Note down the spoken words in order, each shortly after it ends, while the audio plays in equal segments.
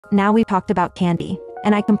Now we've talked about Candii,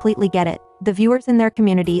 and I completely get it. The viewers in their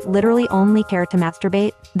community literally only care to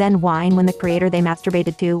masturbate, then whine when the creator they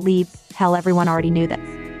masturbated to leaves. Hell, everyone already knew this.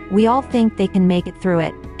 We all think they can make it through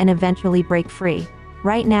it, and eventually break free.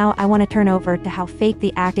 Right now, I want to turn over to how fake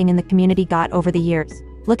the acting in the community got over the years.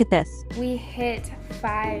 Look at this. We hit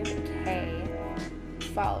 5K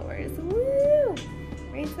followers. Woo!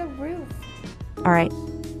 Raise the roof. Alright.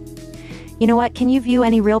 You know what? Can you view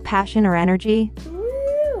any real passion or energy?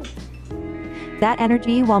 Woo! That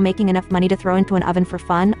energy, while making enough money to throw into an oven for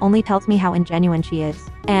fun, only tells me how ingenuine she is.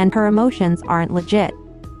 And her emotions aren't legit.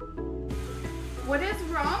 What is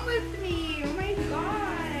wrong with me? Oh my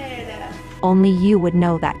god. Only you would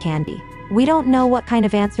know that, Candii. We don't know what kind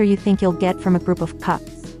of answer you think you'll get from a group of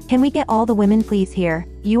cucks. Can we get all the women please here?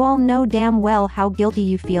 You all know damn well how guilty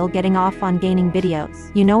you feel getting off on gaining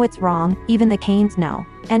videos. You know it's wrong, even the Kayns know.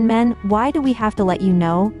 And men, why do we have to let you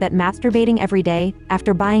know that masturbating every day,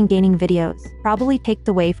 after buying gaining videos, probably takes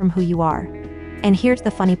away from who you are? And here's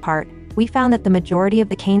the funny part. We found that the majority of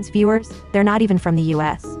the Kayn's viewers, they're not even from the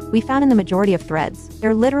US. We found in the majority of threads,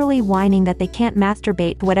 they're literally whining that they can't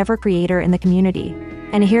masturbate to whatever creator in the community.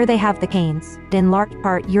 And here they have the Kayns, in large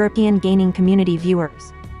part European gaining community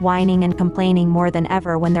viewers, whining and complaining more than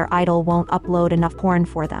ever when their idol won't upload enough porn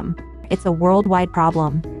for them. It's a worldwide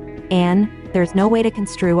problem. And there's no way to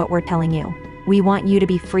construe what we're telling you. We want you to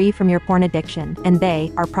be free from your porn addiction, and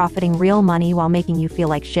they are profiting real money while making you feel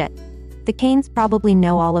like shit. The Kayns probably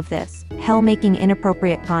know all of this, hell, making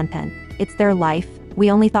inappropriate content. It's their life.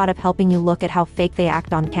 We only thought of helping you look at how fake they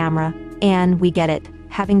act on camera. And we get it,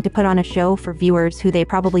 having to put on a show for viewers who they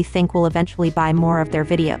probably think will eventually buy more of their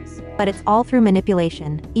videos. But it's all through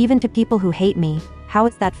manipulation, even to people who hate me. How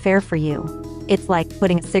is that fair for you? It's like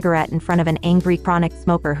putting a cigarette in front of an angry chronic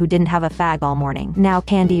smoker who didn't have a fag all morning. Now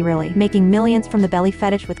Candii really making millions from the belly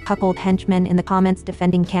fetish with cuckold henchmen in the comments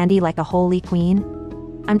defending Candii like a holy queen?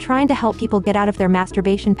 I'm trying to help people get out of their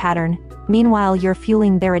masturbation pattern. Meanwhile, you're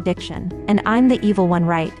fueling their addiction. And I'm the evil one,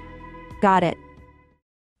 right? Got it.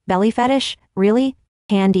 Belly fetish? Really?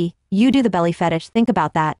 Candii, you do the belly fetish, think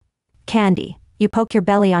about that. Candii, you poke your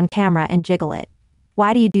belly on camera and jiggle it.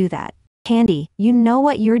 Why do you do that? Candii, you know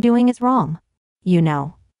what you're doing is wrong. You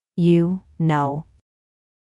know. You know.